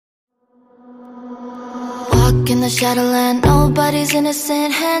Stuck in the shadowland, nobody's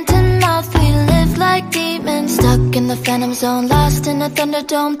innocent. Hand to mouth, we live like demons. Stuck in the phantom zone, lost in a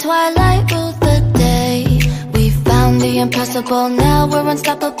thunderdome. Twilight ruled the day. We found the impossible, now we're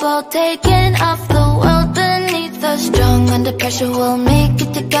unstoppable. Taking off the world beneath us. Strong under pressure, we'll make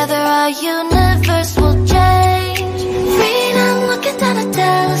it together. Our universe will change. Freedom, looking down a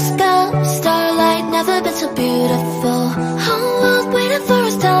telescope. Starlight, never been so beautiful. Whole world waiting for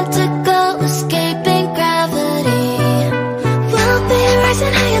us, time to go. Escaping gravity. We'll be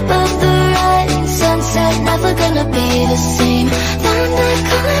rising high above the rising sunset. Never gonna be the same. Thunder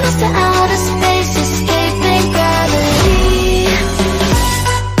calling us to outer space. Escaping gravity.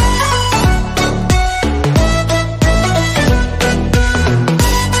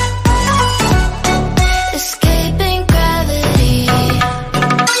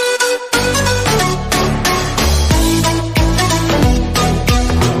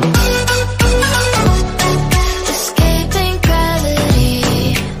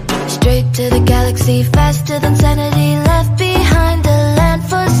 Faster than sanity, left behind a land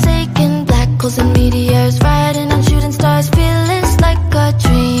forsaken. Black holes and meteors, riding on shooting stars, fearless like our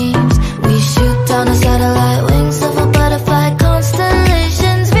dreams. We shoot down a satellite, wings of a butterfly,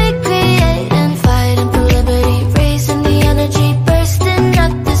 constellations recreate and fighting for liberty, raising the energy, bursting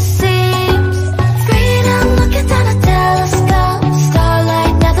at the seams. Freedom, looking down a telescope.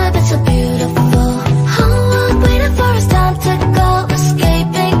 Starlight, never been so beautiful. Whole world waiting for us, time to go.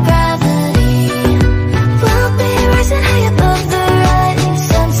 Escaping gravity. Rising high above the rising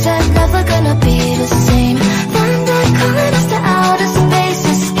sunset, never gonna be the same. Thunder calling us to outer space,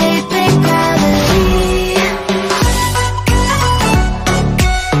 escaping gravity.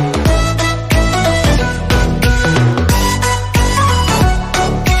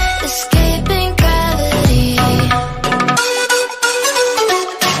 Escaping gravity.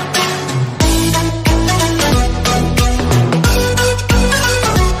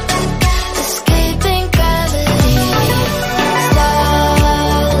 Escaping gravity.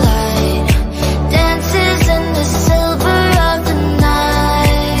 Starlight dances in the silver of the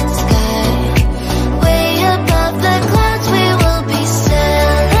night sky. Way above the clouds we will be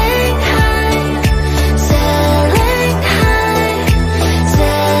sailing high. Sailing high.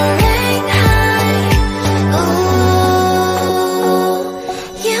 Sailing high. Ooh,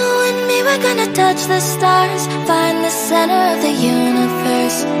 you and me, we're gonna touch the stars. Find the center of the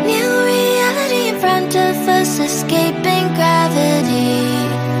universe. New reality in front of us. Escaping gravity.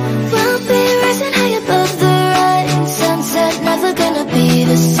 We'll be rising high above the rising sunset. Never gonna be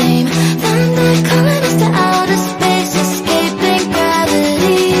the same. Thunder calling us to outer space. Escaping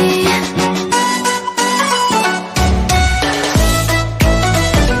gravity.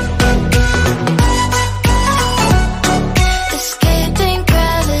 Escaping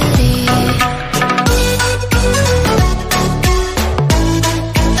gravity.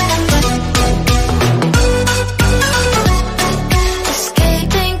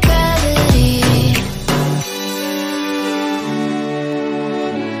 Escaping gravity.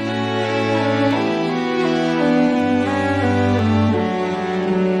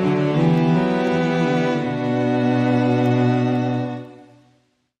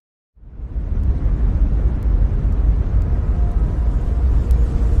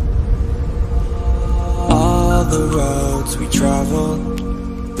 All the roads we travel,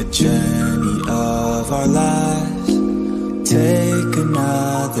 the journey of our lives. Take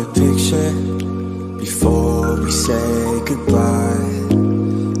another picture before we say goodbye.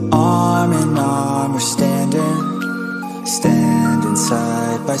 Arm in arm we're standing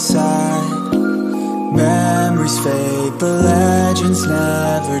side by side. Memories fade, but legends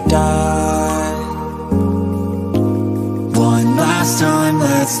never die. One last time,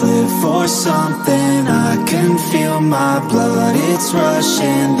 let's live for something. I can feel my blood, it's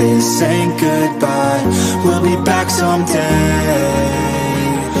rushing. This ain't goodbye, we'll be back someday.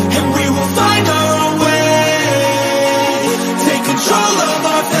 And we will find our own way. Take control of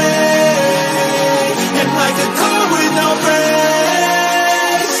our fate. And like a car with no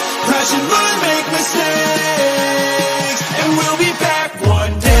brakes, crash and learn, make mistakes. And we'll be back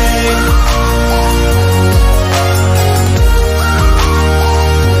one day.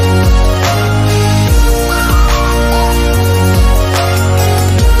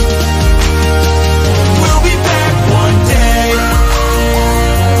 We'll be back one day.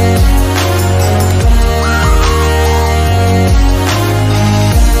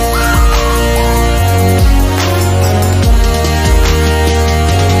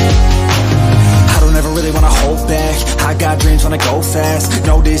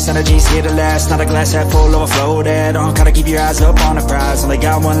 here to last, not a glass half full overflow that gotta keep your eyes up on the prize. Only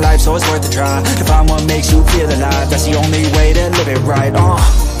got one life, so it's worth a try to find what makes you feel alive. That's the only way to live it right.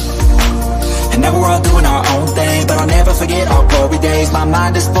 And now we're all doing our own thing, but I'll never forget our glory days. My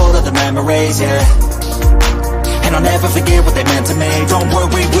mind is full of the memories, yeah, and I'll never forget what they meant to me. Don't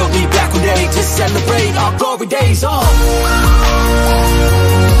worry, we'll be back one day to celebrate our glory days.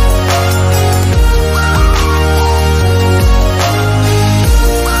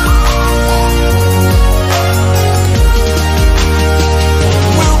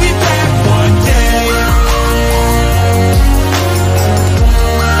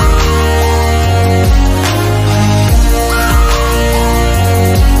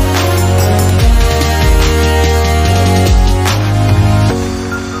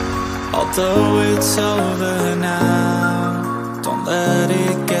 Although it's over now, don't let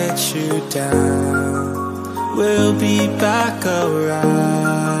it get you down. We'll be back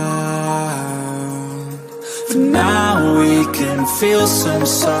around. For now we can feel some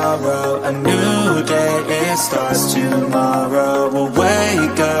sorrow. A new day, it starts tomorrow. We'll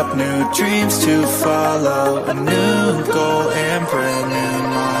wake up, new dreams to follow. A new goal and brand new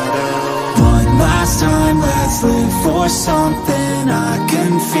motto. Last time, let's live for something. I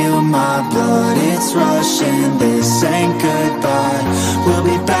can feel my blood, it's rushing. This ain't goodbye, we'll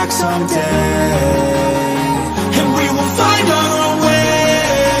be back someday. And we will find our own way,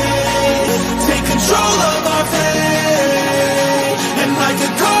 take control of our fate. And like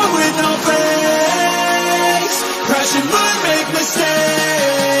a car with no brakes, crash and learn, make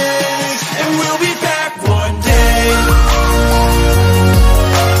mistakes. And we'll be back one day.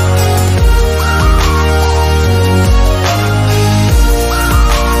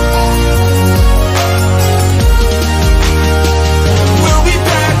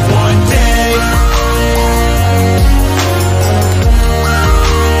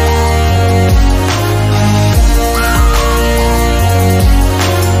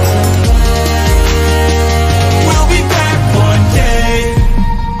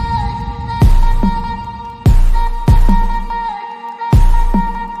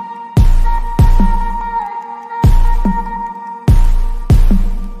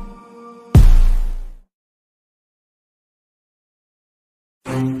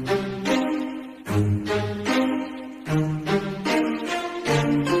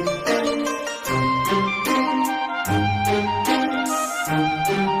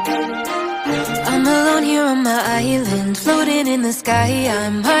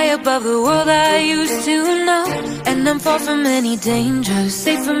 I'm high above the world I used to know, and I'm far from any danger,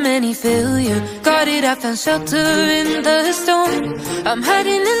 safe from any failure. Guarded, I found shelter in the storm. I'm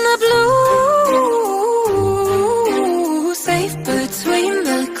hiding in the blue, safe between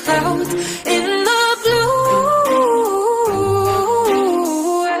the clouds. In the blue,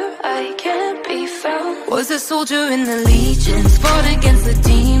 where I can't be found. Was a soldier in the legions, fought against the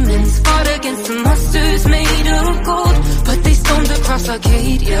demons, fought against the monsters made of gold. But they stormed across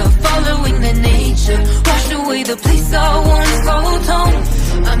Arcadia, following their nature, washed away the place I once called home.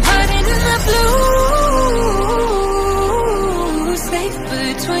 I'm hiding in the blue, safe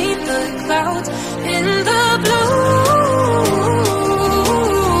between the clouds. In the blue,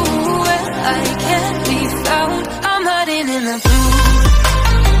 where I can't be found. I'm hiding in the blue.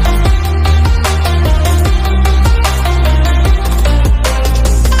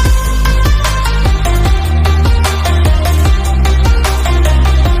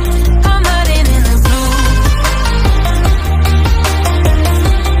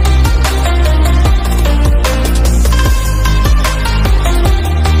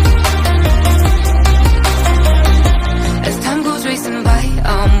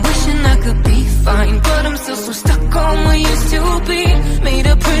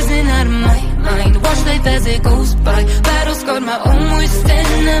 As it goes by, battle scarred my own worst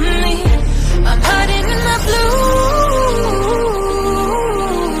enemy. I'm hiding in the blue,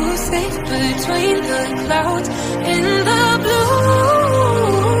 safe between the clouds. In the blue,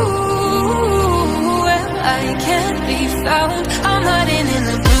 where I can't be found. I'm hiding in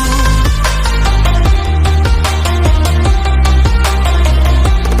the blue.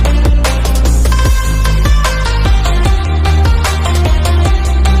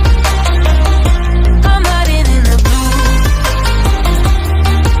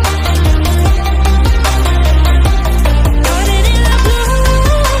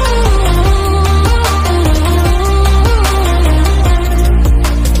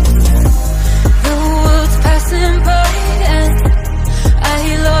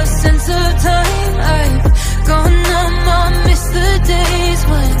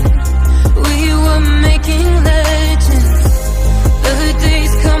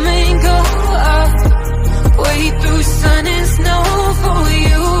 Coming, snow for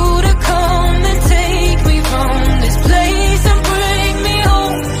you to come and take me from this place and bring me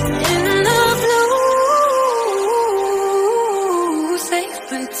home. In the blue, safe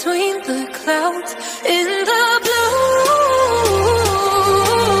between the clouds. In the blue,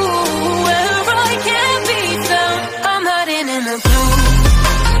 where I can't be found, I'm hiding in the blue.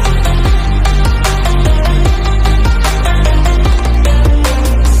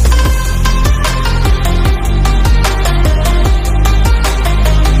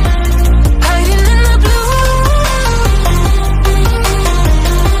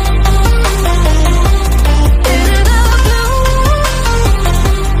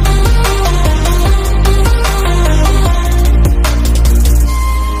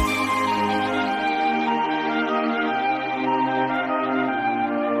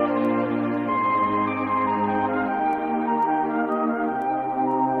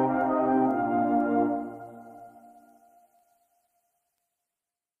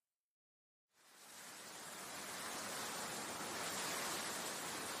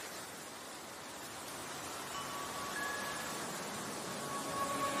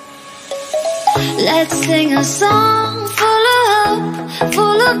 Let's sing a song full of hope,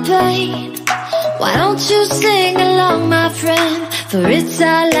 full of pain. Why don't you sing along, my friend? For it's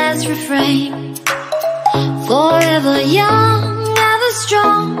our last refrain. Forever young, ever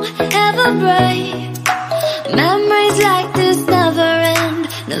strong, ever brave. Memories like this never end.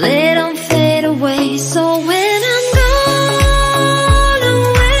 No, they don't fade away. So when I'm gone, and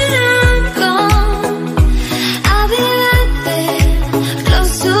when I'm gone, I'll be right there,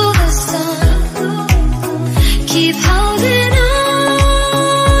 close to the sun. Keep holding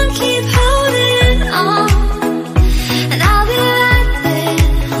on, keep holding on. And I'll be right there,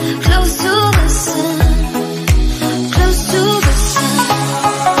 close to the sun, close to the sun.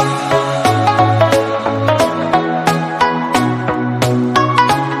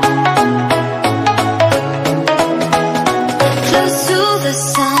 Close to the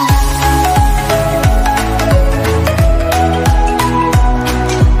sun.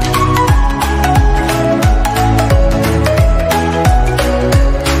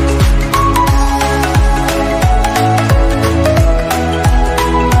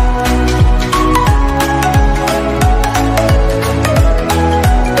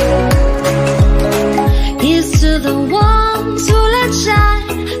 Here's to the ones who let shine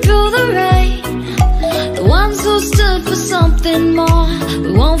through the rain, the ones who stood for something more. We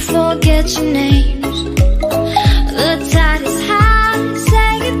won't forget your names. The tide is high,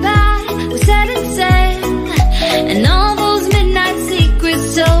 say goodbye, we set it sail. And all those midnight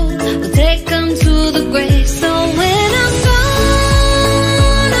secrets told, we'll take them to the grave. So when I'm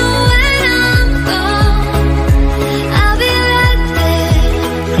gone, oh when I'm gone, I'll be right there,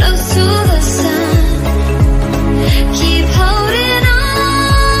 close to the sun. Keep holding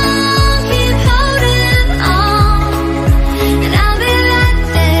on, keep holding on. And I'll be right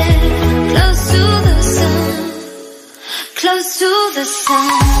there, close to the sun, close to the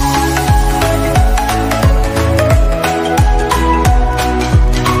sun.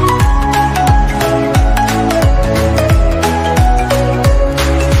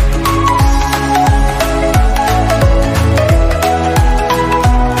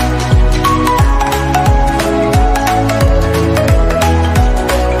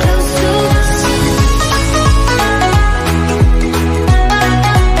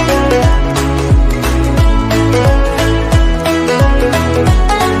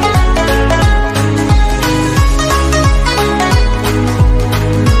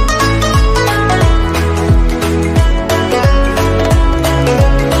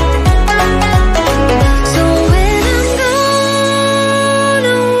 So when I'm gone,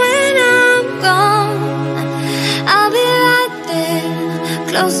 oh when I'm gone, I'll be right there,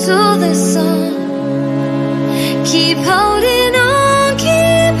 close to the sun. Keep holding on,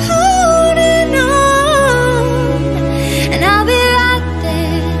 keep holding on. And I'll be right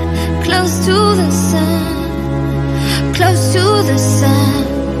there, close to the sun, close to the sun.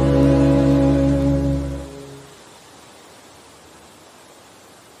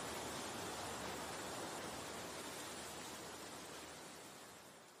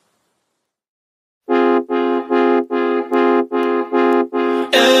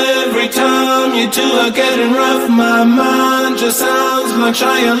 Every time you two are getting rough, my mind just sounds like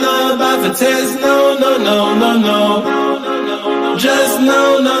Shia LaBeouf. It says no, no, no, no, no, just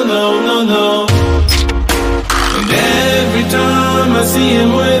no, no, no, no, no. And every time I see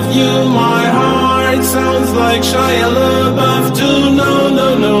him with you, my heart sounds like Shia LaBeouf too. No, no,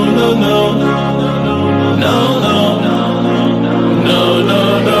 no, no, no, no, no, no, no, no, no, no,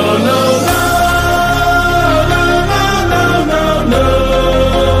 no, no, no, no, no.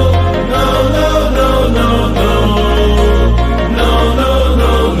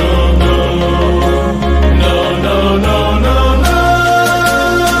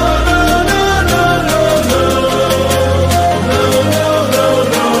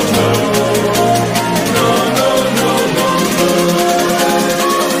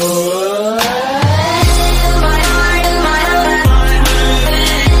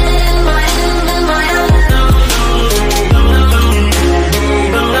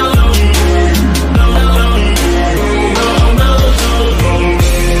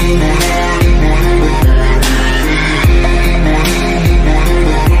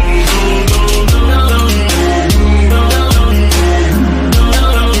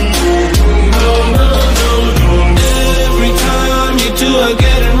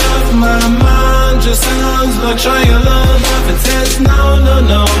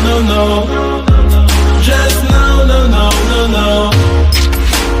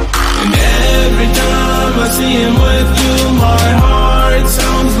 seeing with you. My heart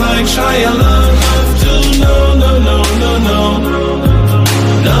sounds like Shia LaBeouf too. No, no, no, no, no, no,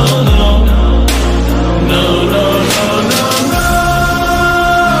 no, no, no, no, no.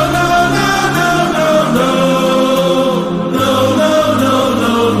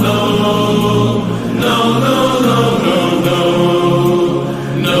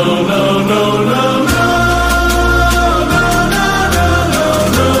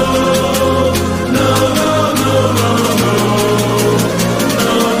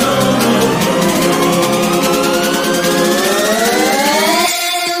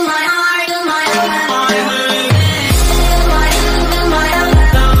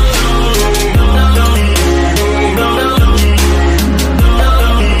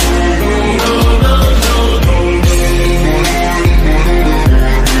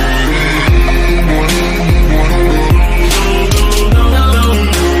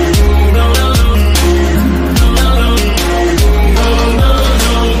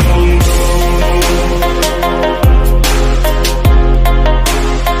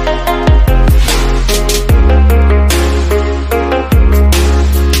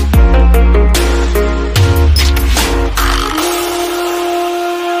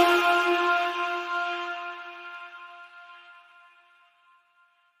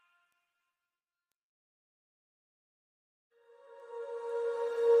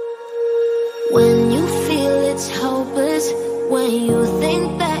 When you feel it's hopeless, when you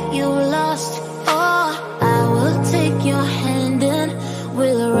think that you lost, oh, I will take your hand and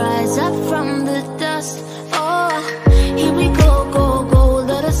we'll rise up from the dust. Oh, here we go, go, go,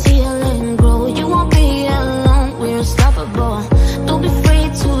 let us heal and grow. You won't be alone, we're unstoppable. Don't be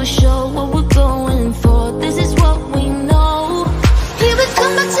afraid to show what we're going for. This is what we know. Here we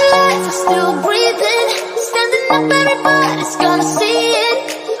come back to life, we're still breathing. Standing up, everybody's gonna see it.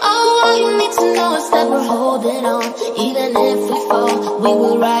 Oh, all you need to know is that we're holding on. Even if we fall, we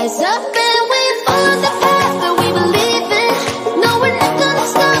will rise up and we follow the path that we believe in. No, we're not gonna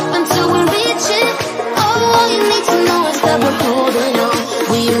stop until we reach it. Oh, all you need to know is that we're holding on.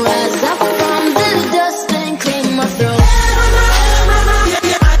 We rise up from the dust and claim our throne.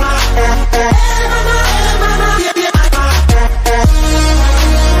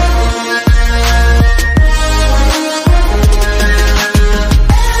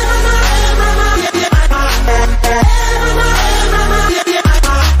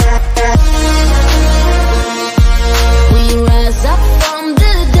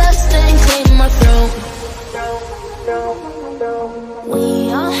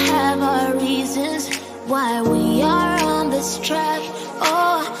 Why we are on this track.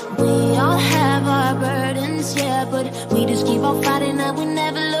 Oh, we all have our burdens, yeah, but we just keep on fighting and we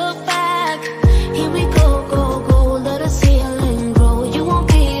never look back. Here we go, go, go, let us heal and grow. You won't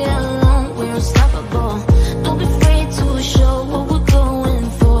be alone, we're unstoppable. Don't be afraid to show what we're going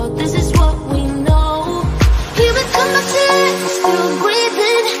for. This is what we know. Here we come back to life, we're still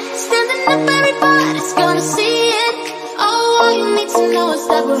breathing. Standing up, everybody's gonna see it. Oh, all you need to know is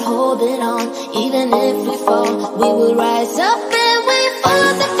that we're holding on. Even if we fall, we will rise up and we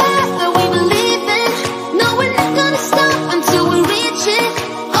follow the path that we believe in. No, we're not gonna stop until we reach it.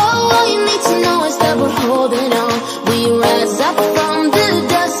 Oh, all you need to know is that we're holding on. We rise up from the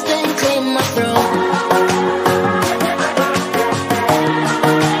dust and claim our throne.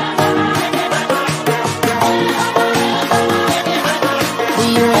 We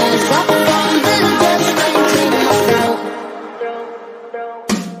rise up from the dust and claim our throne.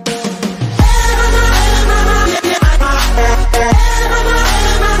 Yeah.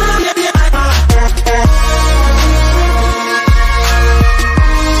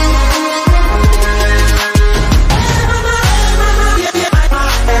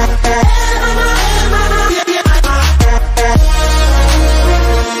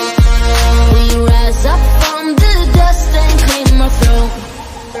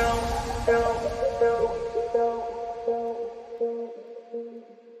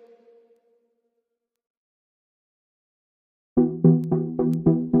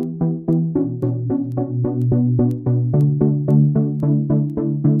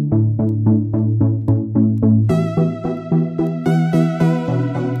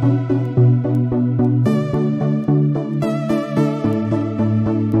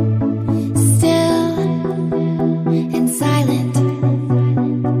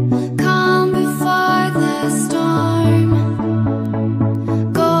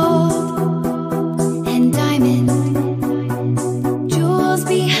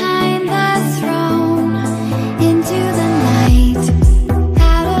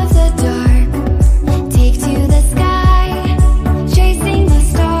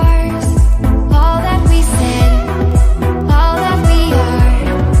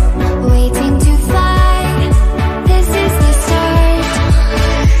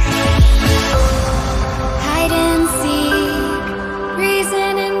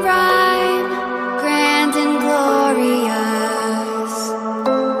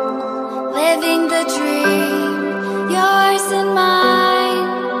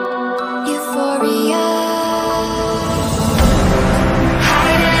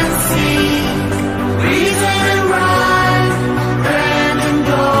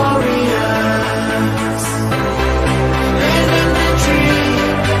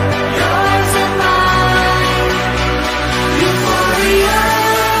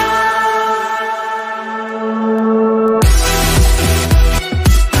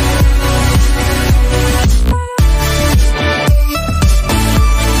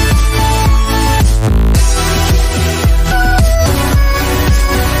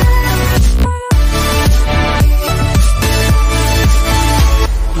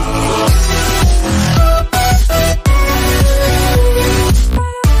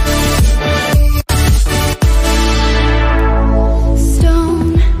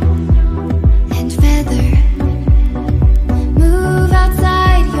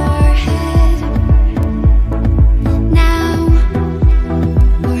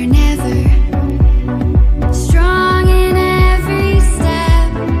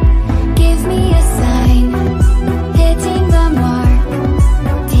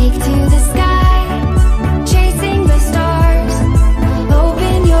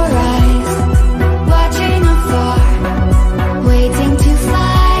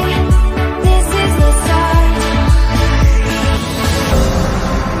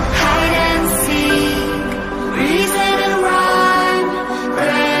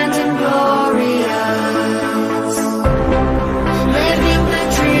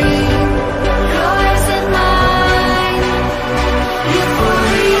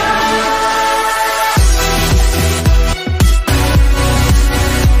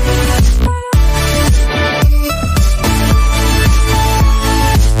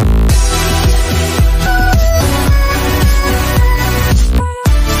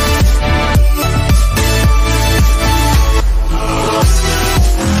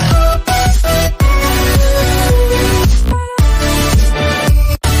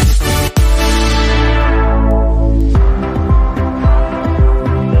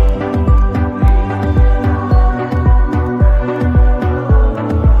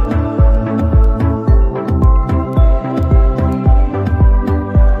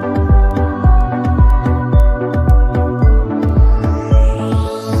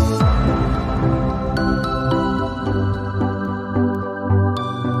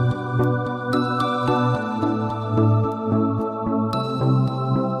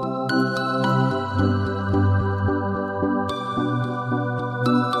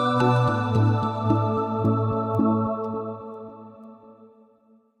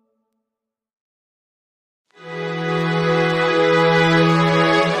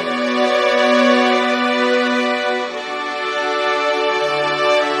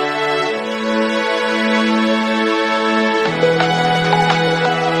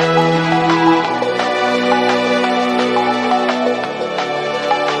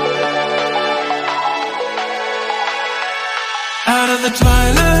 the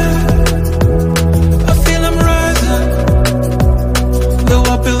twilight, I feel I'm rising. Look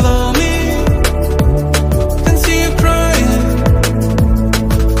up below me, can see you crying.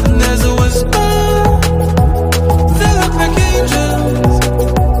 And there's a whisper, they look like angels,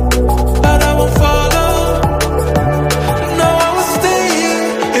 but I won't follow. No, I will stay here.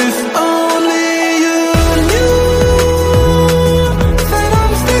 If only you knew that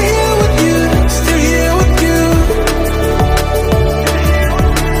I'm still here with you, still here with you.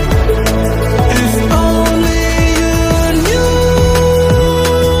 If only you knew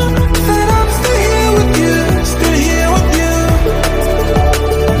that I'm still here with you, still here with you.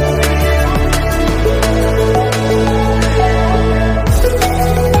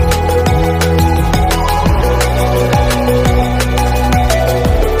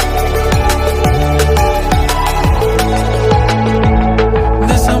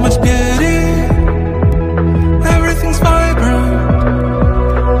 There's so much beauty, everything's vibrant,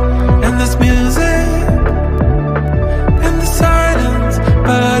 and there's music in the silence,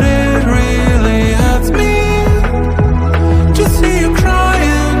 but it really hurts me to see you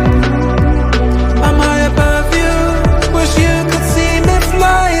crying. I'm high above you, wish you could see me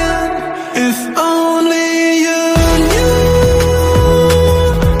flying. If only you knew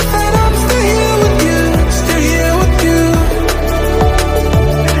that I'm still here with you, still here with you.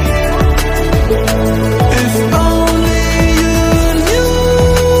 If only you knew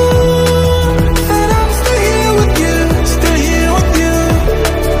that I'm still here with you, still here with you.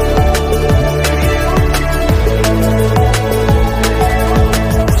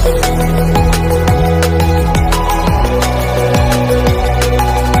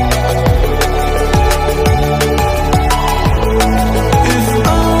 If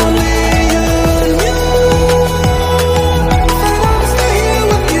only you knew that I'm still here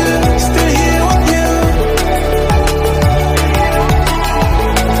with you, still here with you.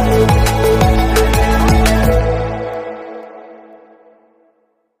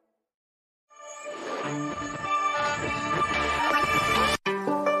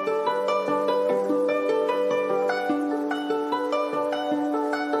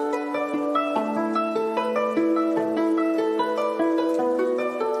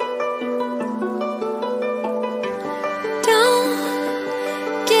 Don't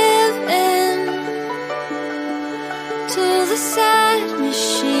give in to the sad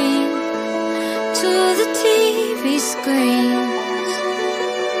machine, to the TV screens.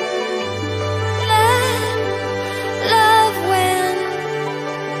 Let love win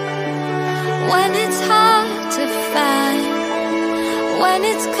when it's hard to find, when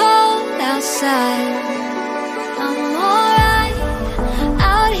it's cold outside. I'm alright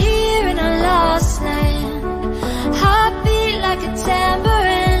out here in a lost land. Heartbeat like a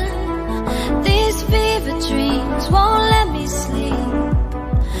tambourine. These fever dreams won't let me sleep.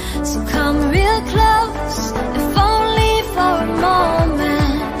 So come real close, if only for a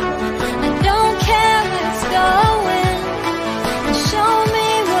moment. I don't care where it's going, and show me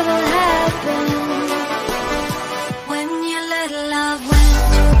what'll happen when you let love win.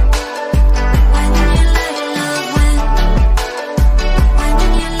 When you let love win. When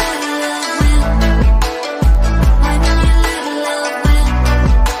you let love win. When you let love win.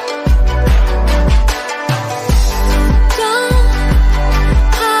 Don't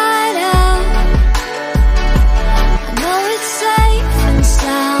hide out. I know it's safe and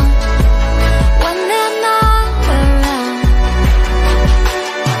sound when they're not around.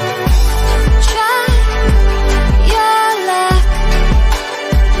 Try your luck.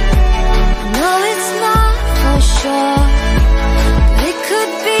 I know it's not for sure, but it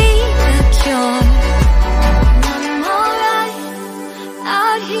could be the cure. And I'm alright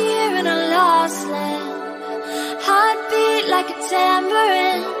out here in a lost land. Heartbeat like a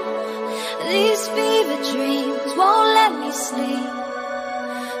tambourine. These fever dreams won't let me sleep.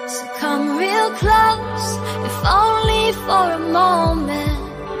 So come real close, if only for a moment.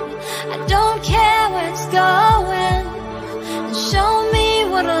 I don't care where it's going, and show me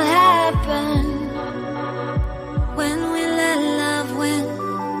what'll happen when we let love win.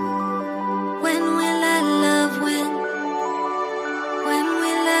 When we let love win. When we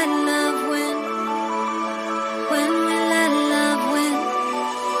let love win. When we let love win.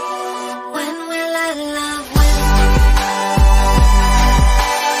 When we let love win.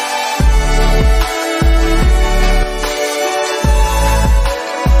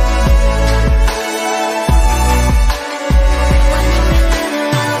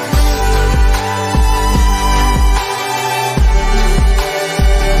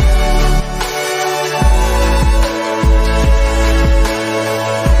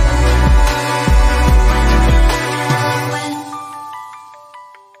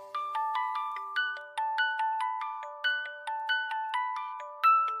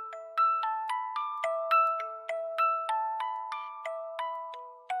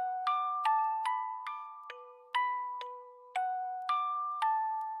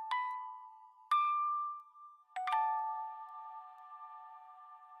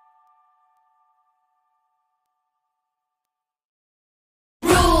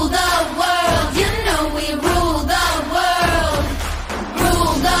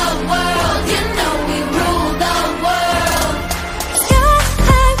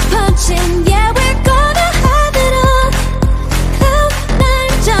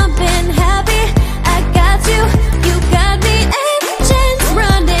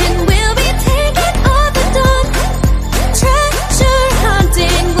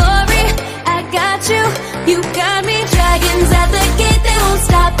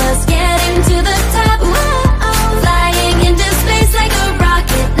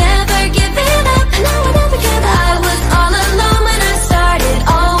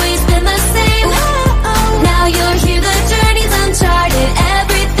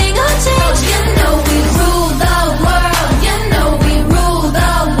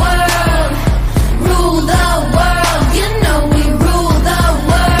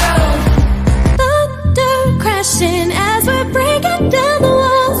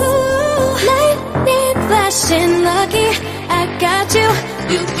 getting lucky. I got you,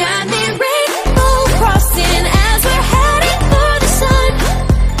 you got me. Rainbow crossing as we're heading for the sun.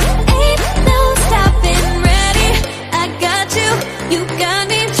 Ain't no stopping, ready. I got you, you got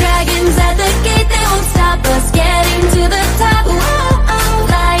me. Dragons at the gate, they won't stop us getting to the top. Whoa,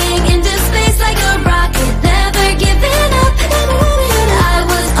 flying into space like a rocket, never giving up. I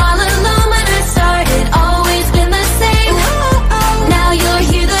was all alone when I started, always been the same. Now you're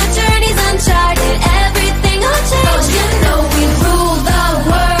here, the journey's uncharted, everything will change. You know we rule the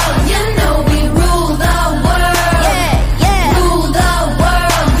world, you know we rule the world. Yeah, yeah. Rule the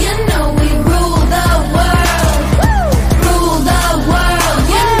world, you know we rule the world. Rule the world,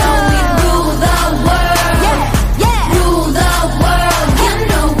 you know we rule the world. Yeah, yeah. Rule the world, you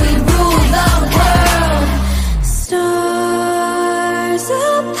know we rule the world. Stars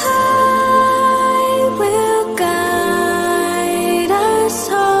up high will guide us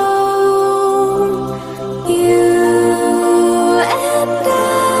home. You and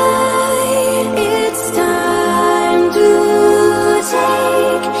I, it's time to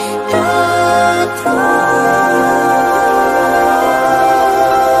take the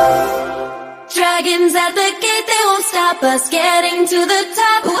throne. Dragons at the gate, they won't stop us getting to the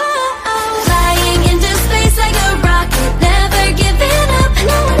top. Whoa, flying into space like a rocket, never giving up.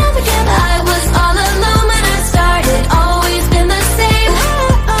 No, I never give up. I was all alone when I started, always been the same.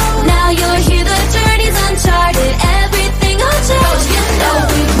 Now you're here, the journey's uncharted, everything will change. You know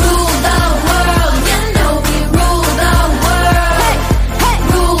we rule the world, you know we rule the world. Hey, hey.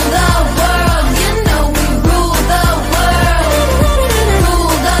 Rule the world, you know we rule the world.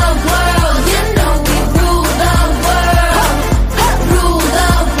 Rule the world, you know we rule the world. Rule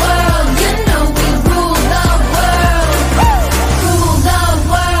the world, you know we rule the world. Rule the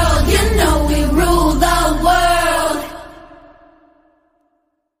world, you know we rule the world.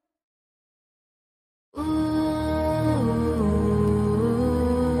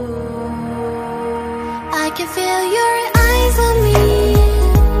 I can feel your eyes on me.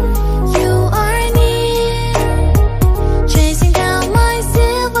 You are near, chasing down my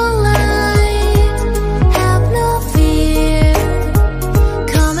silver light. Have no fear,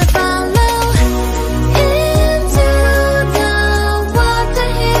 come and follow into the water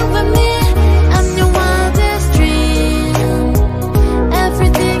here with me. I'm your wildest dream,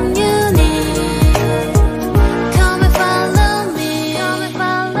 everything you need. Come and follow me, come and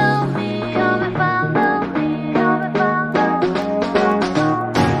follow me, come and follow me, come and follow me.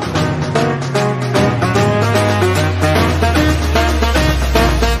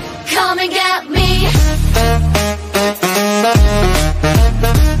 Come and get me.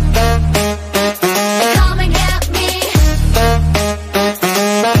 Come and get me.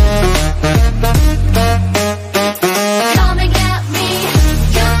 Come and get me.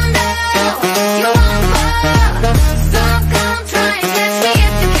 You know you want more, so come try and catch me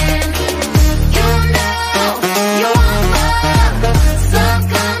if you can. You know you want more, so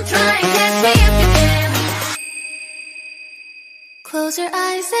come try and catch me if you can. Close your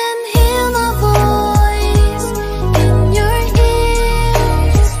eyes and hear my voice in your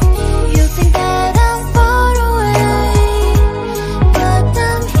ears. You think that I'm far away, but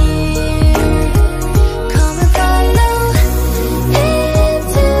I'm here. Come and follow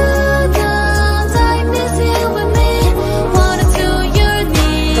into the darkness here with me. Water to your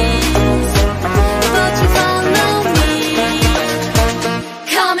knees, but you follow me.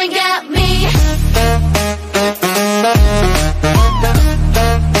 Come and get me.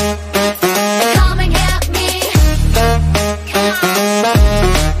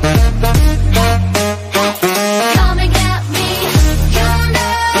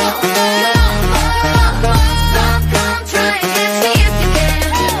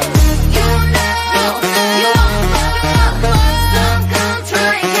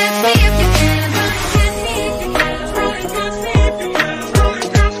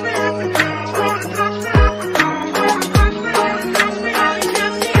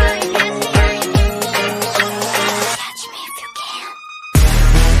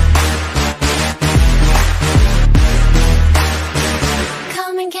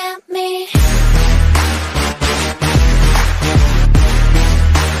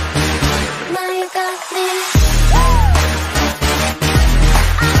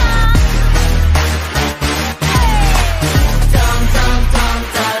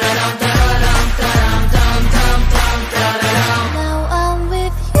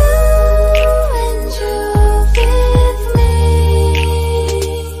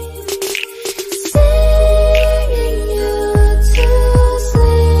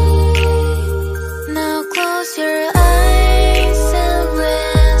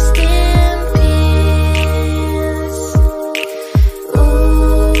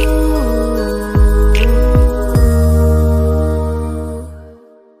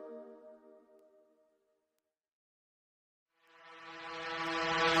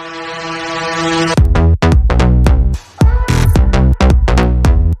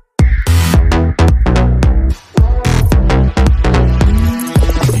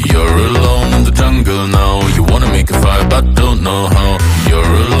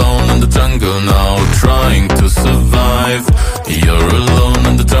 You're alone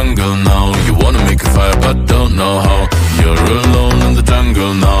in the jungle now. You wanna make a fire but don't know how. You're alone in the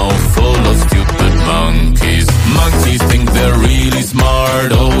jungle now, full of stupid monkeys. Monkeys think they're really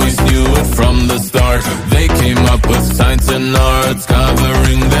smart, always knew it from the start. They came up with science and arts,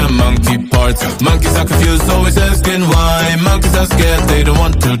 covering their monkey parts. Monkeys are confused, always asking why. Monkeys are scared, they don't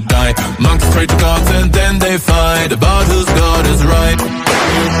want to die. Monkeys pray to gods and then they fight about whose god is right.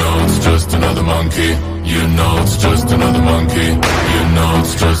 You know it's just another monkey. You know it's just another monkey. You know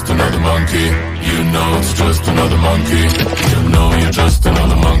it's just another monkey. You know it's just another monkey. You know you're just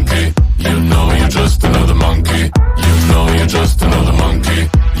another monkey. You know you're just another monkey. You know you're just another monkey.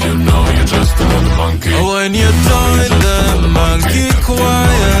 You know you're just another monkey. When you join the monkey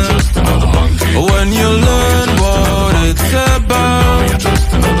choir, just another monkey. when you learn what it's about, You're just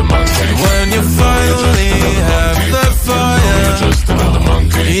another monkey. when you finally have the fire, Just another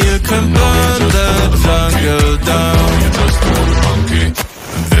monkey. you can burn the jungle down. You're just another monkey.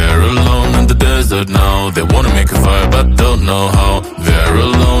 They're alone in the desert now. They wanna make a fire but don't know how. They're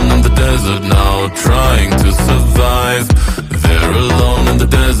alone in the desert now, trying to survive. They're alone in the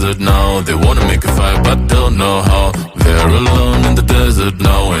desert now. They wanna make a fire but don't know how. They're alone in the desert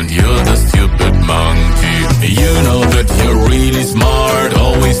now, and you're the stupid monkey. You know that you're really smart,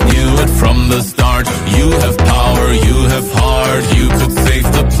 always knew it from the start. You have power, you have heart, you could save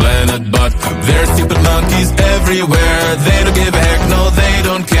the planet, but there's stupid monkeys everywhere.